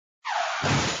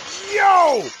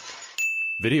Yo!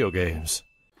 Video games.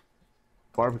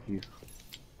 Barbecue.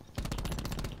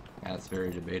 That's very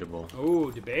debatable.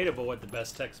 Ooh, debatable what the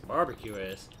best Texas barbecue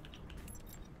is.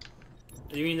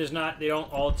 You mean there's not? They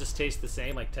don't all just taste the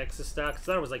same, like Texas style? 'Cause I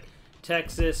thought it was like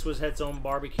Texas had its own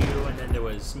barbecue, and then there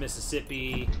was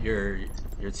Mississippi. You're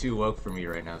too woke for me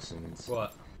right now, Simmons.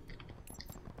 What?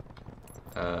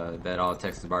 That all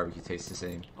Texas barbecue tastes the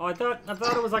same. Oh, I thought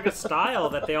it was like a style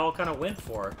that they all kind of went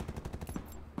for.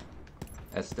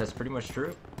 That's pretty much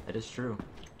true. That is true.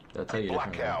 They'll tell you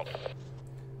Blackout. differently.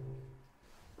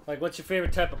 Like, what's your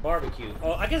favorite type of barbecue?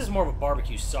 Oh, I guess it's more of a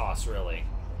barbecue sauce, really.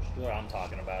 Is what I'm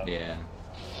talking about. Yeah.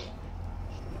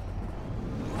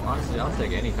 Honestly, I'll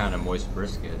take any kind of moist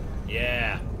brisket.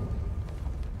 Yeah.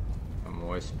 A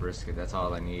moist brisket, that's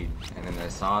all I need. And then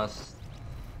the sauce,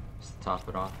 just top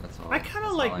it off, that's all. I kind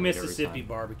of that's like all I need every Mississippi time.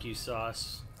 barbecue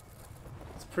sauce.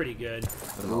 It's pretty good.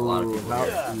 There's a lot of people here.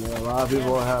 Yeah, a lot of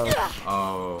people have.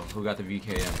 Oh, who got the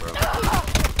VKM, bro?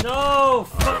 No!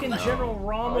 Fucking no. General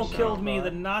Rommel Oh, no. killed me, the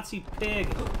Nazi pig.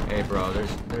 Hey, bro,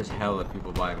 there's hella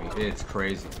people by me. It's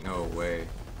crazy. No way.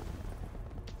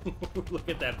 Look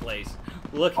at that place.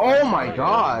 Look. Oh my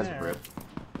god! Rip.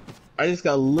 I just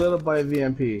got lit up by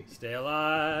VMP. Stay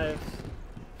alive.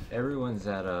 Everyone's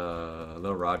at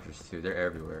Lil Rogers too. They're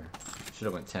everywhere. Should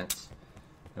have went tents.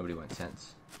 Nobody went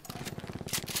tents.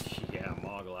 Yeah,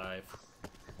 Mog life.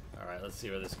 Alright, let's see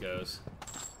where this goes.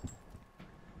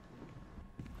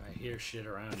 I hear shit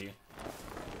around you.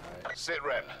 Alright. Sit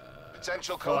rep.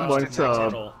 Potential Collapse collapse What's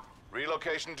detected. up?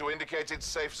 Relocation to indicated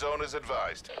safe zone is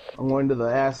advised. I'm going to the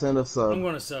ass end of I'm sub.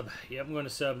 going to sub. Yep, I'm going to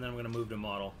sub, and then I'm going to move to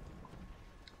model.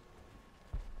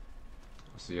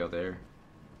 I'll see y'all there.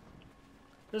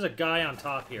 There's a guy on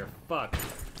top here. Fuck.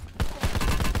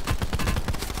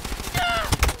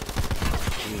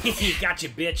 Got you,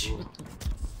 bitch.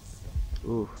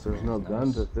 Ooh, there's no Nice.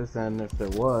 guns at this end. If there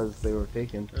was, they were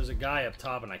taken. There's a guy up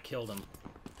top, and I killed him.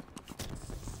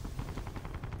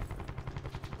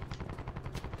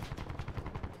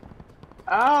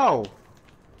 Ow!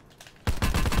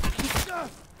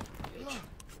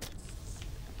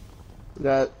 We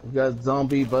got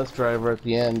zombie bus driver at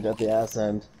the end, at the ass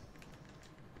end.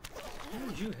 What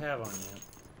did you have on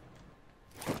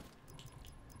you?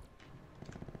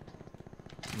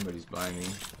 Somebody's by me.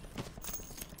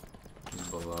 He's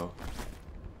below.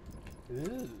 Ooh,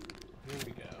 here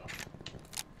we go.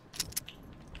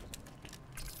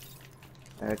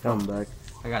 I come back.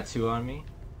 I got two on me.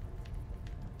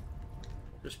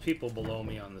 There's people below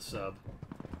me on the sub.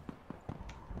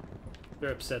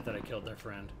 They're upset that I killed their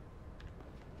friend.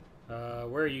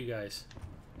 Where are you guys?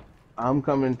 I'm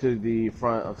coming to the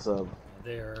front of sub.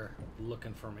 They're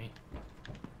looking for me.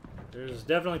 There's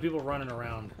definitely people running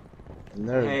around. And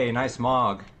their Hey, nice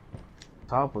mog.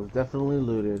 top was definitely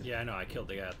looted. Yeah, I know. I killed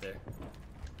the guy up there.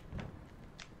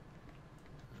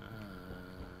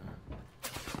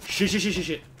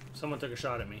 Shit. Someone took a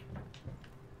shot at me.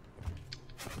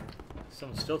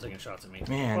 Someone's still taking shots at me.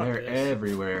 Man, Fuck they're this.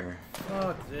 everywhere.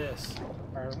 Fuck this.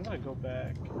 Alright, I'm gonna go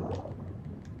back.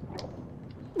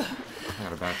 I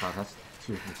gotta back off. That's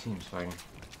two different teams fighting.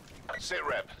 Sit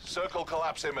rep. Circle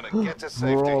collapse imminent. Get to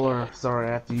safety. Roller. Sorry,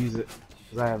 I have to use it.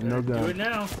 Because I have no Do it gun.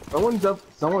 now. Someone jumps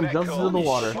into the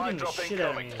water. Shooting the shit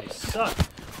out of me. They suck.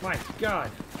 My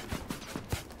god.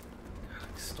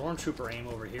 Stormtrooper aim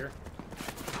over here.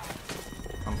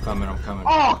 I'm coming.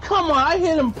 Oh, come on! I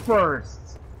hit him first!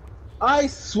 I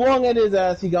swung at his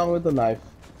ass, he got me with the knife.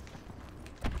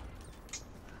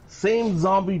 Same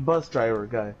zombie bus driver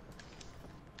guy.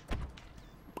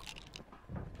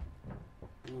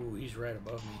 Ooh, he's right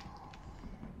above me.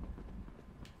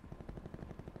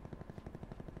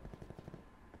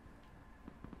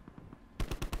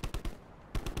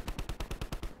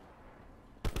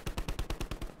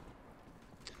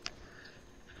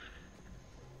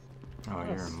 Oh,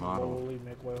 you're a model. Slowly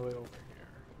make my way over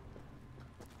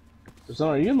here. So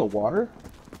are you in the water?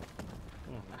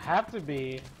 I have to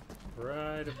be.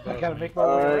 Right above I gotta me. make my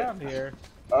way Alright. around here.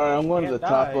 Alright, I'm going to the Can't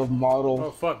top die. of model.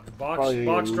 Oh fuck, the box Probably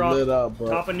drop. lit up, but-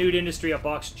 Top of Nude Industry, a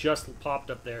box just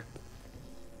popped up there.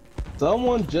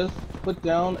 Someone just put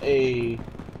down a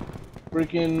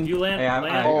freaking... If you land, Hey,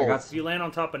 I got if you land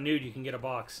on top of Nude, you can get a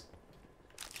box.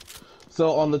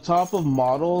 So on the top of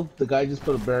model, the guy just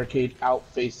put a barricade out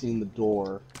facing the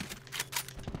door.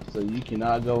 So you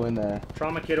cannot go in there.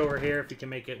 Trauma kit over here if you can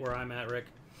make it where I'm at, Rick.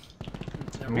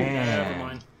 Never Man.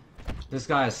 mind. This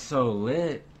guy is so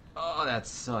lit. Oh, that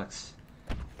sucks.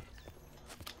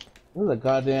 There's a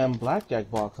goddamn blackjack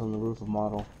box on the roof of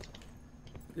model.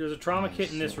 There's a trauma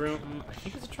kit in this room. I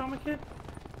think it's a trauma kit?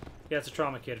 Yeah, it's a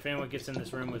trauma kit. If anyone gets in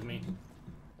this room with me.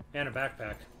 And a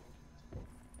backpack.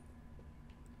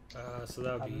 So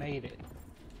that I would be. made it.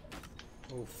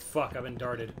 Oh fuck! I've been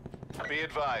darted. Be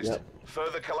advised. Yep.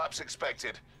 Further collapse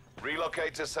expected.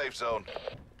 Relocate to safe zone.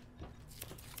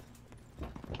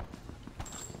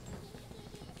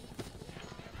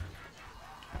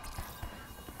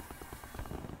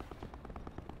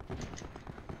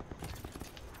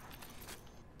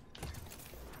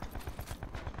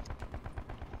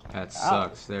 That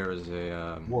sucks. There was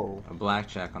a Whoa.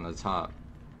 blackjack on the top.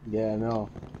 Yeah, I know.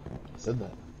 I said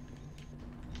that.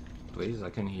 Please, I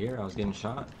couldn't hear. I was getting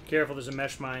shot. Careful, there's a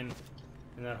mesh mine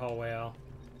in that hallway, Al.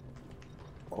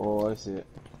 Oh, I see it.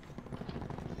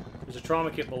 There's a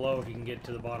trauma kit below if you can get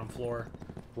to the bottom floor.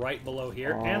 Right below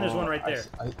here. And there's one right there.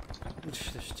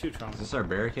 There's two trauma Is kits. this our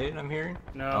barricade I'm hearing?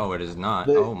 No. Oh, it is not.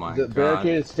 The, Oh my the god.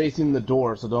 barricade is facing the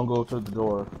door, so don't go through the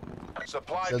door.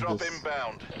 Supply Said drop this.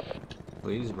 inbound.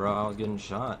 Please, bro. I was getting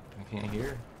shot. I can't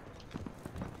hear.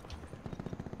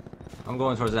 I'm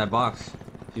going towards that box.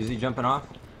 Is he jumping off?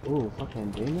 Ooh,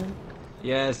 fucking demon.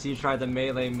 Yes, he tried to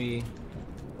melee me.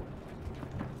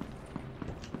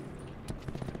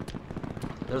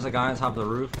 There's a guy on top of the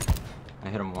roof. I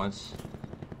hit him once.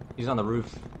 He's on the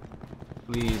roof.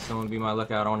 Please, someone be my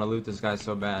lookout. I want to loot this guy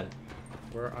so bad.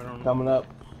 Where I don't know. Coming up.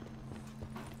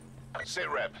 Sit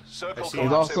rep. Circle I see him.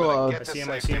 collapse There's also imminent. a- Get I to see him,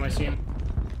 I safety. see him, I see him.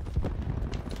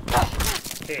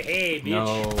 Hey, bitch.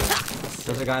 No.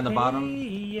 There's a guy in the bottom.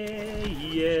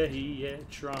 Yeah.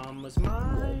 Trauma's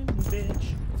mine,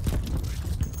 bitch.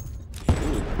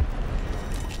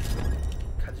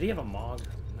 God, did he have a Mog?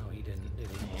 No, he didn't, did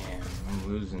he? Damn, I'm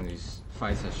losing these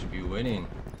fights I should be winning.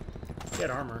 He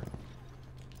had armor.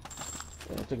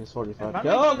 Yeah, I think it's Am 45. I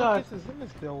Oh, making God. This is in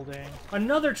this building.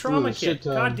 Another trauma Ooh, shit,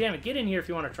 kit. God damn it. Get in here if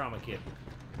you want a trauma kit.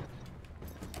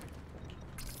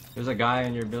 There's a guy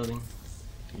in your building.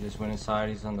 He just went inside.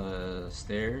 He's on the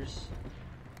stairs.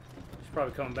 He's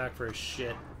probably coming back for his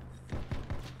shit.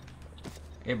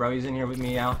 Hey, bro, he's in here with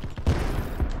me, Al.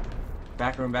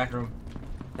 Back room, back room.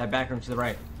 That back room to the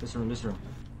right. This room, this room.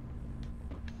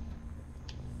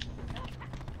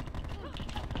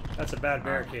 That's a bad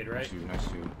barricade, right? Nice shoot, nice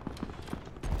shoot.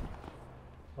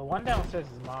 The one downstairs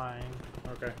is mine.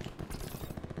 Okay.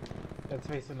 That's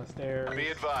facing the stairs. Be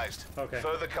advised. Okay.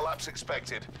 Further collapse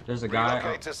expected. There's a guy.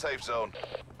 Relocate to safe zone.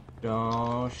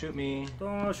 Don't shoot me.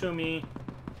 Don't show me.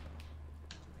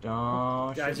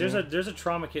 Don't Guys, shoot me. there's a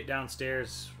trauma kit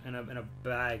downstairs in a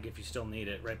bag if you still need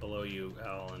it, right below you,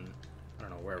 Al, and I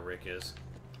don't know where Rick is.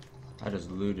 I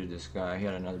just looted this guy. He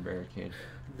had another barricade.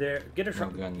 There, get a No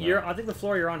trauma. gun, though. I think the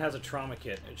floor you're on has a trauma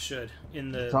kit. It should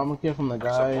in the. Trauma kit from the guy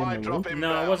Supply in the drop room.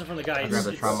 inbound. No, it wasn't from the guy. I It's, grabbed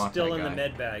the it's trauma off still that in the guy.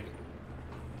 med bag.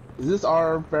 Is this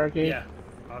our barricade? Yeah,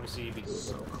 obviously you'd be.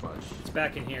 So clutch. It's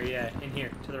back in here. Yeah, in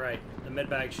here to the right. The med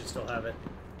bag should still have it.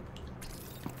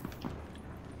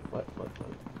 What?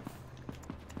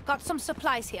 Got some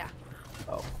supplies here.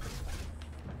 Oh.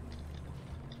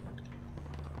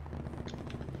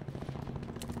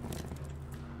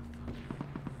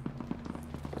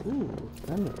 Ooh,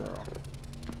 Thunder Girl.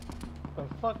 The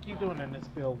fuck you doing in this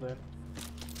building?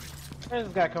 Where's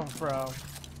this guy come from?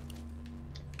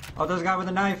 Oh, there's a guy with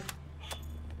a knife.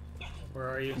 Where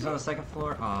are you? He's on the second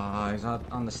floor. Ah, he's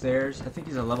on the stairs. I think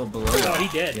he's a level below. Oh, he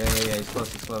dead. Yeah. He's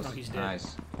close. He's close. No, he's dead.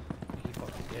 Nice. He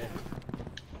fucking dead.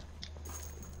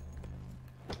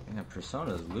 Yeah,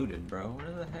 Persona's looted, bro.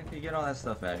 Where the heck did you get all that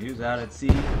stuff at? He was out at sea.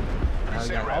 Now he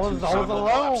Sit got rep. I was Circle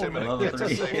collapse alone. imminent. level Get to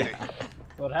 3. safety.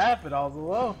 What happened? I was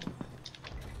alone.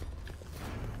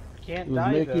 Can't He was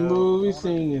die making though. movies,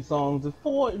 singing songs, and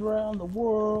floating around the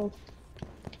world.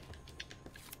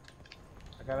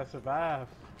 I gotta survive.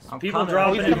 I'm People coming.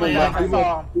 dropping He's in coming land. back. I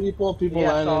saw him. People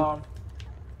Yeah, I landing. saw him.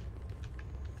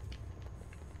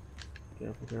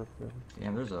 Careful.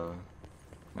 Damn, there's a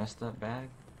messed up bag.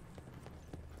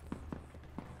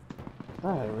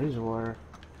 I had a razor wire.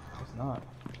 It's not.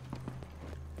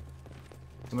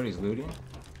 Somebody's looting.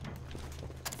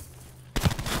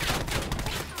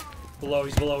 Below,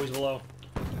 he's below.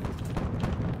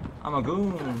 I'm a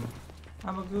goon.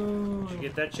 I'm a goon. Did you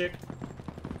get that chick?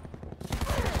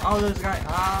 Oh, there's a guy.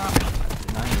 Ah.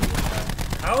 Not even get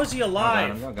that. How is he Y'all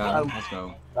alive? got him. Let's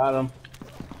go. Got him.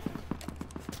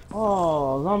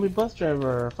 Oh, zombie bus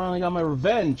driver. Finally got my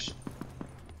revenge.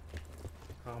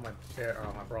 Oh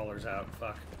my brawler's out.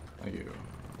 Fuck. Oh, you.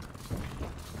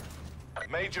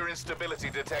 Major instability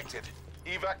detected.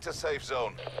 Evac to safe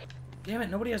zone. Damn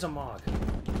it! Nobody has a Mog.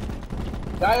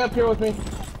 Guy up here with me.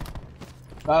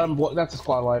 Got him. That's a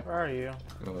squad wipe. Where are you?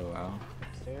 Go out.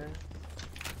 Upstairs?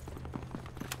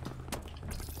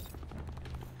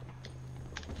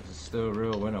 This is still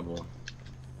real winnable.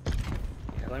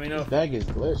 Yeah, let me know. This bag is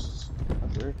glitched.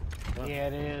 That's weird. Yeah,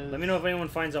 it is. Let me know if anyone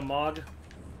finds a Mog.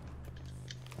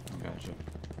 Gotcha.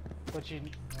 What you?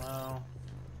 Well,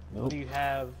 Nope. what do you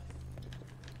have?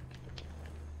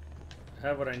 I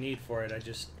have what I need for it. I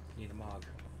just need a mog.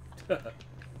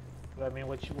 I mean,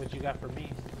 what you got for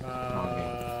me?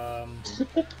 Oh.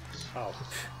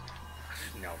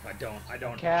 No, I don't. I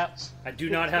don't. Cap. I do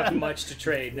not have much to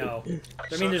trade. No. I mean,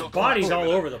 there's Circle bodies collapse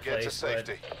all over the imminent. Get to place, but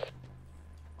safety.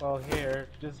 Well, here,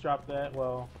 just drop that.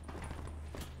 Well,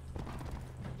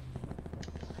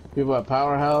 People at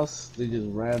Powerhouse, they just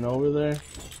ran over there.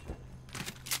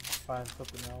 find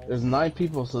something else. There's 9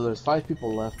 people, so there's 5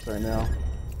 people left right now.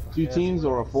 2 Yes, teams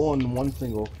or a please. full and 1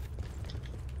 single.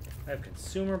 I have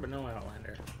consumer, but no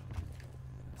Outlander.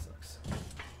 That sucks.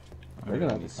 They're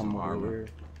gonna have need to some come over armor. here.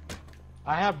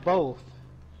 I have both,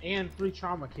 and 3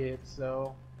 trauma kits.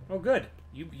 So Oh, good.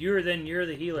 You're the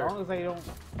as healer. long as I don't,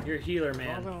 You're a healer, as long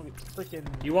as I man. don't get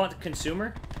freaking. You want the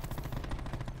consumer?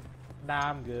 Nah,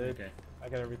 I'm good. Okay. I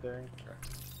got everything.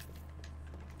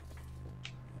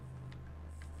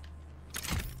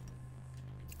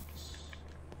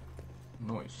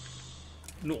 Nice.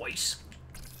 Nice.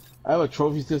 I have a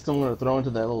trophy system I'm gonna throw into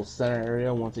that little center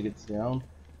area once it gets down.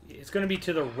 It's gonna be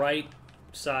to the right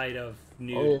side of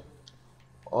nude. Oh yeah.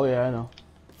 Oh yeah, I know.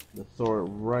 Just throw it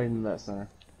right in that center.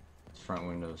 It's front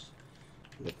windows.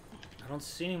 I don't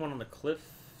see anyone on the cliff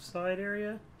side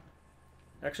area.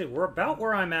 Actually, we're about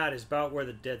where I'm at is about where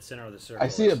the dead center of the circle I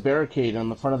see a is. barricade on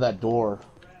the front of that door.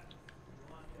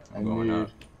 I'm going nude.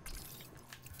 up.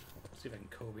 See if I can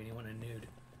Kobe anyone in nude.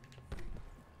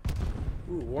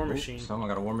 Ooh, war machine. Someone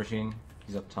got a war machine.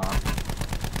 He's up top.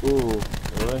 Ooh,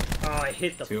 really? Oh, I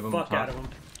hit the 2 of them fuck top. out of him.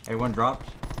 Hey, one dropped.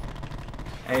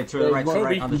 Hey, to the There's right, one- to the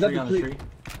right, on the Is that tree, the on the tree? tree.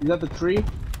 Is that the tree?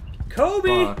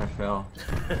 Kobe! Fuck, I fell.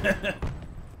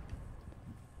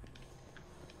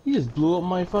 He just blew up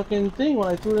my fucking thing when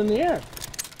I threw it in the air.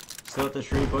 Still at the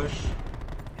tree bush.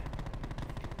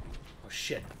 Oh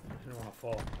shit! I don't want to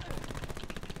fall.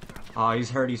 Oh, he's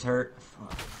hurt, he's hurt.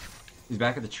 Fuck. He's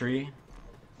back at the tree.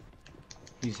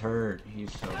 He's hurt.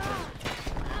 He's so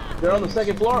hurt. They're on the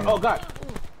 2nd floor. Oh god.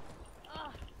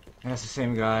 That's the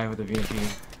same guy with the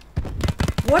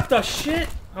VMP. What the shit?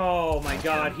 Oh my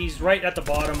god, he's right at the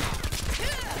bottom.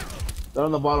 They're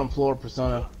on the bottom floor,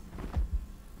 Persona.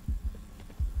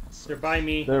 They're by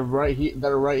me. They're right here.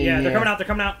 They're right in Yeah, here. they're coming out. They're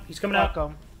coming out. He's coming Fuck out.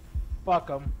 them. Fuck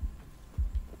them.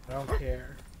 I don't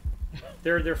care.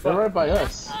 They're They're fucked. right by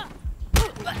us.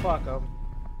 Fuck them.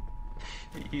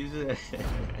 He's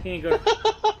He ain't good.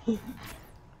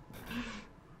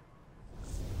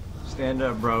 Stand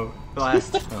up, bro.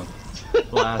 Blast him.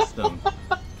 Blast him.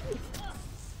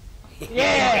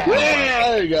 Yeah,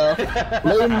 there you go.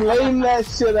 lay him that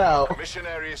shit out. Mission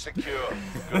area secure.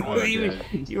 Good work.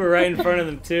 You were right in front of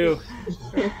them too.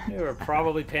 They were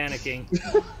probably panicking.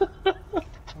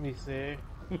 Let me see.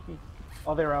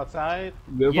 Oh, they were outside?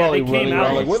 They're Yeah, probably they came running out.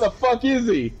 around like, where the fuck is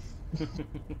he? There's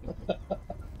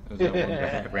that one guy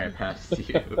that ran past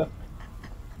you.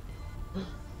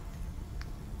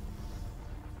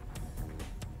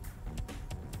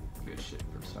 Good shit,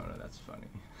 Persona. That's funny.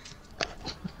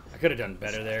 I could have done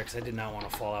better there because I did not want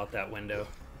to fall out that window.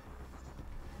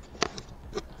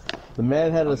 The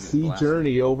man had I'll a just sea blast him.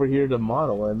 journey over here to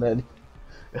model, and then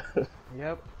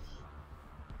Yep.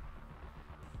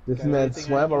 this Got man everything I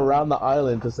swam need. around the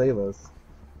island to save us.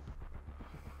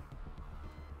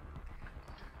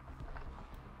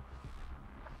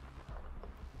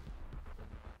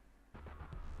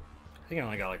 I think I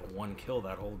only got like 1 kill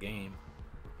that whole game.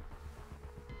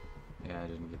 Yeah, I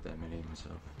didn't get that many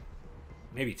myself.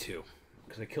 Maybe 2.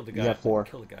 Because I killed the guy. You got 4.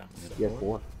 Killed the guy. You had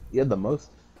 4. You had the most.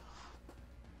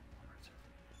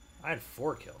 I had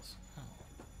 4 kills. Oh.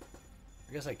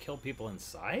 I guess I killed people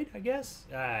inside, I guess?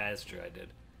 Ah, that's true, I did.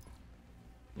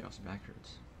 You also back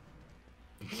hurts.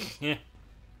 Yeah.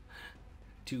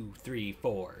 2, 3,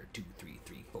 4. 2, 3,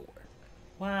 3, 4.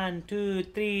 1, 2,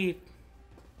 3.